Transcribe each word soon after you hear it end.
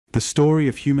The story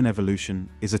of human evolution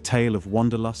is a tale of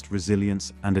wanderlust,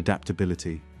 resilience, and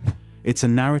adaptability. It's a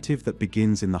narrative that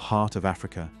begins in the heart of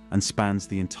Africa and spans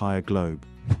the entire globe.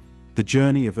 The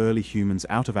journey of early humans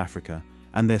out of Africa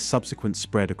and their subsequent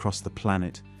spread across the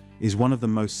planet is one of the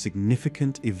most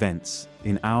significant events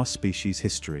in our species'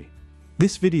 history.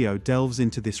 This video delves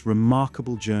into this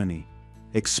remarkable journey,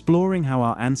 exploring how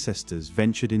our ancestors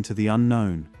ventured into the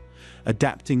unknown,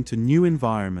 adapting to new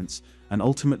environments and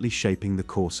ultimately shaping the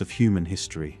course of human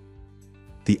history.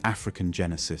 The African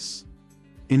Genesis.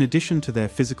 In addition to their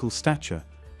physical stature,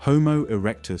 Homo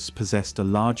erectus possessed a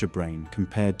larger brain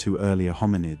compared to earlier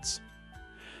hominids.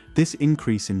 This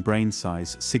increase in brain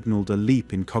size signaled a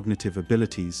leap in cognitive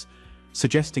abilities,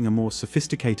 suggesting a more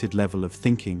sophisticated level of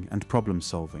thinking and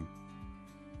problem-solving.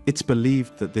 It's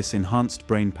believed that this enhanced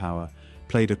brain power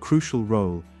played a crucial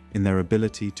role in their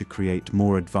ability to create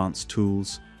more advanced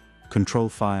tools, control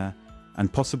fire,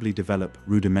 and possibly develop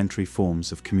rudimentary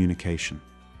forms of communication.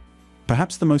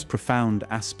 Perhaps the most profound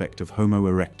aspect of Homo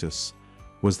erectus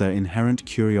was their inherent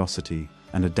curiosity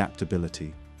and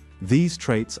adaptability. These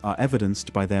traits are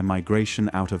evidenced by their migration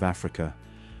out of Africa,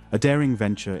 a daring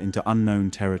venture into unknown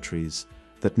territories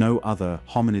that no other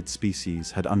hominid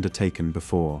species had undertaken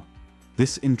before.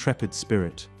 This intrepid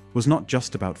spirit was not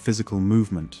just about physical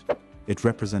movement. It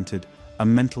represented a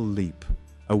mental leap,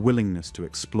 a willingness to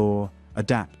explore,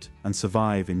 adapt, and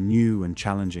survive in new and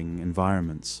challenging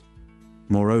environments.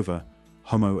 Moreover,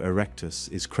 Homo erectus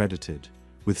is credited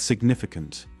with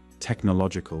significant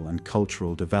technological and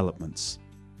cultural developments.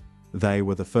 They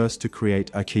were the first to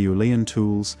create archaeological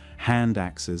tools, hand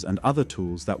axes, and other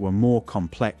tools that were more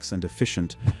complex and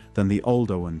efficient than the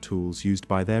Oldowan tools used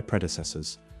by their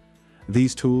predecessors.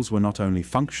 These tools were not only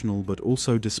functional but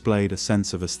also displayed a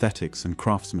sense of aesthetics and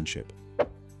craftsmanship.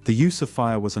 The use of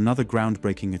fire was another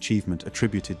groundbreaking achievement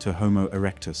attributed to Homo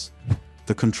erectus.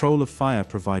 The control of fire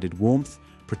provided warmth,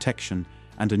 protection,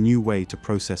 and a new way to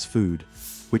process food,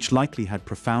 which likely had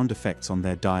profound effects on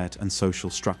their diet and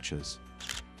social structures.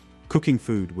 Cooking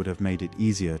food would have made it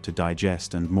easier to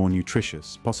digest and more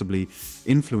nutritious, possibly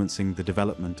influencing the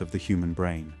development of the human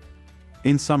brain.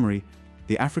 In summary,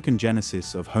 the African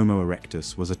genesis of Homo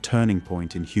erectus was a turning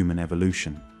point in human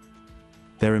evolution.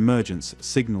 Their emergence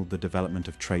signaled the development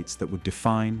of traits that would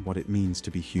define what it means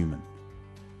to be human.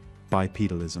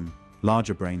 Bipedalism,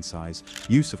 larger brain size,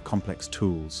 use of complex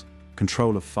tools,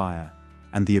 control of fire,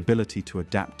 and the ability to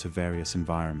adapt to various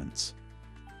environments.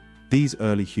 These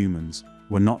early humans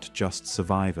were not just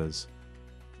survivors.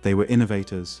 They were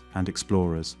innovators and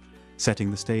explorers, setting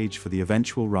the stage for the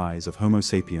eventual rise of Homo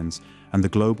sapiens and the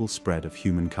global spread of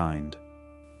humankind.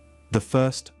 The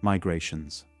first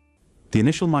migrations. The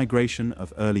initial migration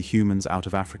of early humans out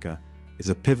of Africa is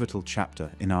a pivotal chapter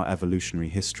in our evolutionary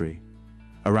history.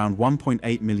 Around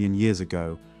 1.8 million years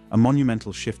ago, a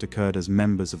monumental shift occurred as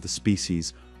members of the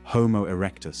species Homo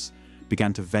erectus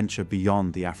began to venture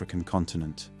beyond the African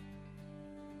continent.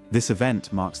 This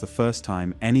event marks the first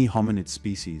time any hominid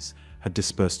species had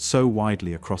dispersed so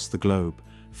widely across the globe,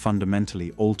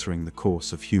 fundamentally altering the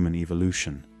course of human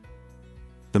evolution.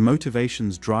 The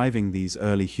motivations driving these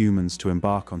early humans to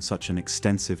embark on such an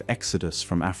extensive exodus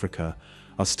from Africa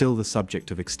are still the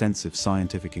subject of extensive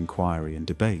scientific inquiry and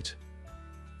debate.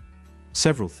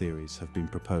 Several theories have been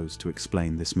proposed to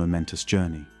explain this momentous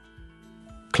journey.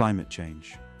 Climate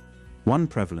change. One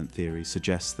prevalent theory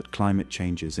suggests that climate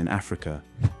changes in Africa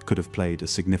could have played a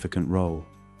significant role.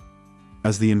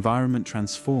 As the environment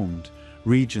transformed,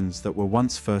 regions that were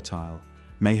once fertile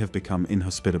may have become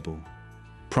inhospitable,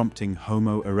 prompting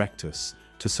Homo erectus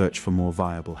to search for more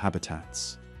viable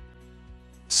habitats.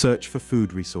 Search for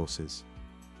food resources.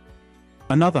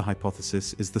 Another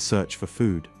hypothesis is the search for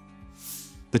food.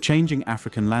 The changing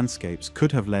African landscapes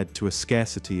could have led to a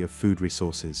scarcity of food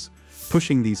resources,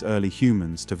 pushing these early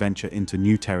humans to venture into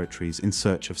new territories in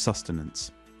search of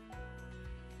sustenance.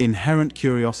 Inherent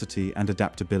curiosity and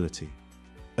adaptability.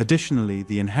 Additionally,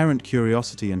 the inherent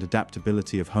curiosity and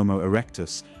adaptability of Homo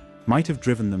erectus might have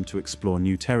driven them to explore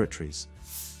new territories.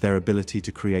 Their ability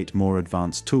to create more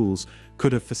advanced tools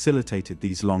could have facilitated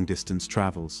these long-distance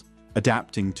travels,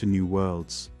 adapting to new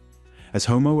worlds. As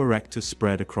Homo erectus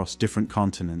spread across different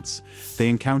continents, they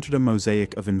encountered a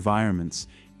mosaic of environments,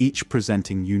 each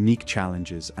presenting unique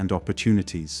challenges and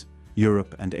opportunities.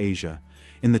 Europe and Asia.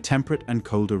 In the temperate and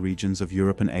colder regions of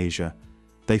Europe and Asia,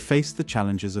 they faced the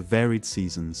challenges of varied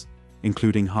seasons,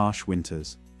 including harsh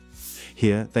winters.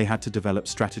 Here, they had to develop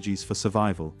strategies for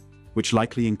survival, which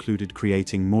likely included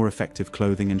creating more effective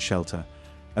clothing and shelter,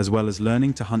 as well as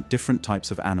learning to hunt different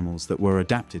types of animals that were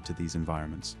adapted to these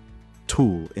environments.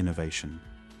 Tool innovation.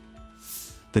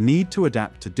 The need to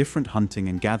adapt to different hunting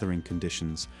and gathering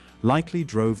conditions likely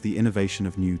drove the innovation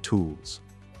of new tools.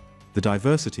 The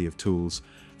diversity of tools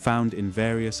found in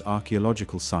various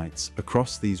archaeological sites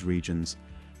across these regions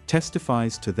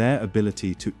testifies to their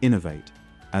ability to innovate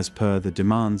as per the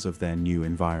demands of their new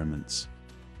environments.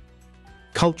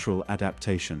 Cultural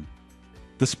adaptation.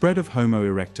 The spread of Homo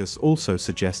erectus also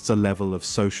suggests a level of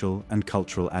social and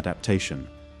cultural adaptation.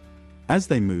 As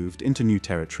they moved into new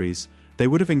territories, they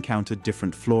would have encountered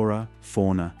different flora,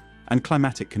 fauna, and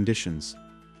climatic conditions,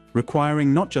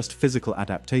 requiring not just physical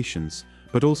adaptations,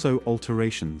 but also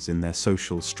alterations in their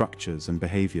social structures and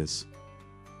behaviors.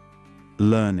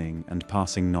 Learning and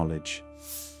passing knowledge.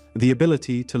 The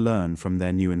ability to learn from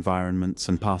their new environments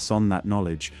and pass on that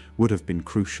knowledge would have been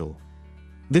crucial.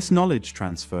 This knowledge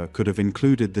transfer could have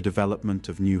included the development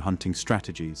of new hunting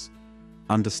strategies,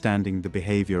 understanding the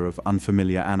behavior of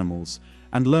unfamiliar animals,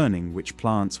 and learning which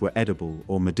plants were edible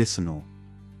or medicinal.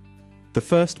 The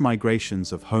first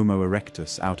migrations of Homo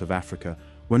erectus out of Africa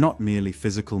were not merely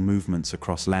physical movements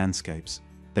across landscapes.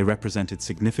 They represented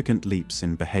significant leaps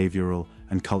in behavioral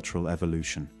and cultural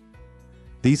evolution.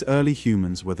 These early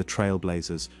humans were the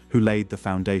trailblazers who laid the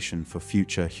foundation for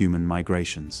future human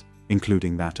migrations,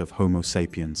 including that of Homo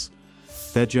sapiens.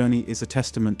 Their journey is a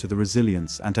testament to the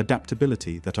resilience and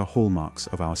adaptability that are hallmarks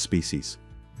of our species.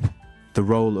 The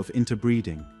role of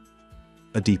interbreeding.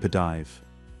 A deeper dive.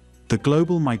 The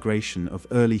global migration of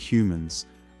early humans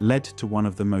led to one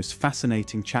of the most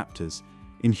fascinating chapters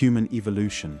in human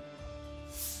evolution: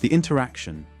 the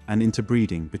interaction and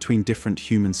interbreeding between different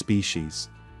human species.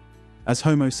 As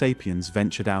Homo sapiens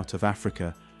ventured out of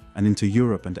Africa and into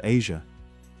Europe and Asia,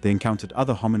 they encountered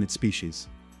other hominid species,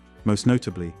 most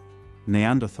notably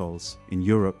Neanderthals in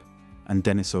Europe and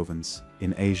Denisovans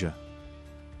in Asia.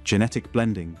 Genetic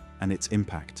blending and its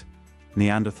impact.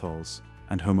 Neanderthals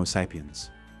and Homo sapiens.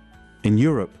 In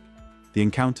Europe, the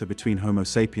encounter between Homo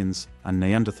sapiens and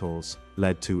Neanderthals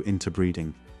led to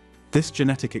interbreeding. This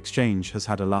genetic exchange has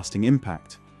had a lasting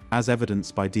impact, as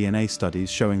evidenced by DNA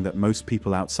studies showing that most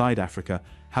people outside Africa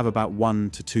have about 1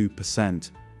 to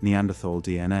 2% Neanderthal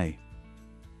DNA.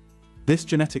 This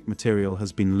genetic material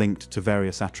has been linked to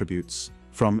various attributes,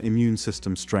 from immune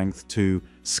system strength to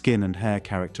skin and hair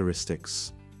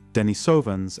characteristics.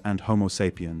 Denisovans and Homo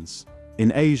sapiens.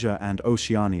 In Asia and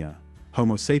Oceania,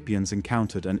 Homo sapiens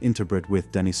encountered and interbred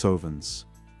with Denisovans.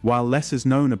 While less is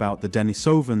known about the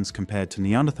Denisovans compared to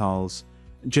Neanderthals,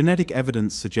 genetic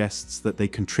evidence suggests that they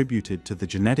contributed to the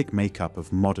genetic makeup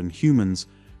of modern humans,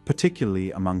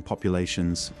 particularly among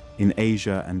populations in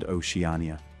Asia and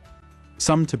Oceania.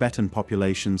 Some Tibetan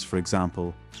populations, for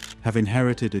example, have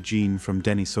inherited a gene from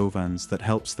Denisovans that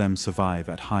helps them survive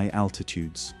at high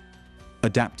altitudes.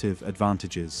 Adaptive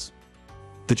advantages.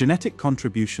 The genetic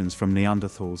contributions from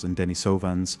Neanderthals and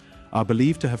Denisovans are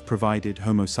believed to have provided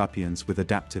Homo sapiens with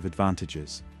adaptive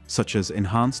advantages, such as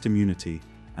enhanced immunity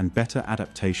and better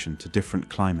adaptation to different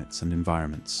climates and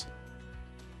environments.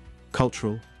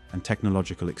 Cultural and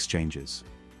technological exchanges.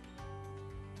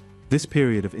 This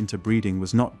period of interbreeding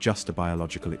was not just a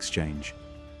biological exchange.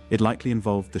 It likely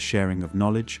involved the sharing of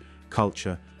knowledge,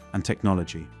 culture, and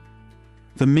technology.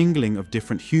 The mingling of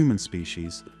different human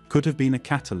species could have been a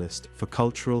catalyst for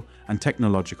cultural and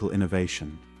technological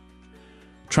innovation.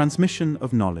 Transmission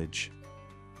of knowledge.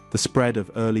 The spread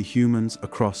of early humans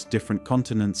across different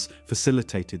continents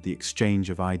facilitated the exchange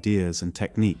of ideas and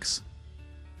techniques.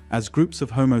 As groups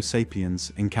of Homo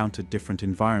sapiens encountered different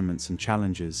environments and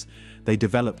challenges, they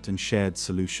developed and shared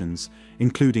solutions,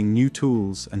 including new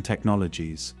tools and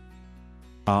technologies.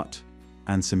 Art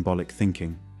and symbolic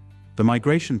thinking. The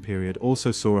migration period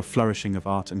also saw a flourishing of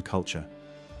art and culture.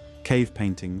 Cave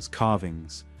paintings,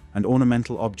 carvings, and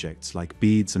ornamental objects like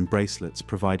beads and bracelets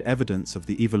provide evidence of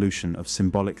the evolution of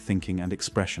symbolic thinking and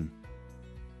expression.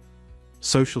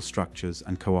 Social structures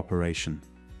and cooperation.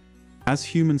 As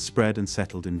humans spread and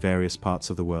settled in various parts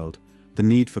of the world, the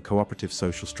need for cooperative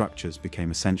social structures became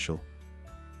essential.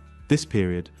 This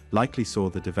period likely saw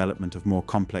the development of more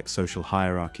complex social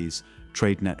hierarchies,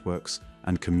 trade networks,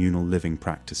 and communal living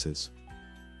practices.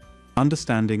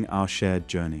 Understanding our shared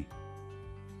journey.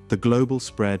 The global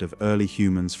spread of early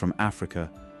humans from Africa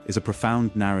is a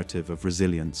profound narrative of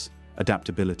resilience,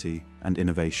 adaptability, and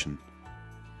innovation.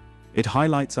 It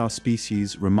highlights our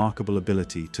species' remarkable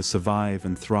ability to survive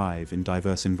and thrive in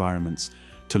diverse environments,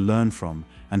 to learn from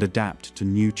and adapt to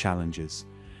new challenges,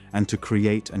 and to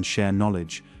create and share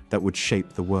knowledge that would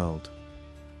shape the world.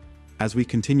 As we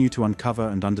continue to uncover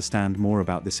and understand more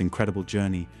about this incredible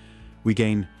journey, we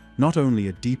gain not only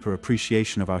a deeper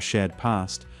appreciation of our shared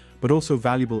past, but also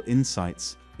valuable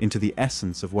insights into the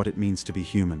essence of what it means to be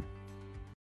human.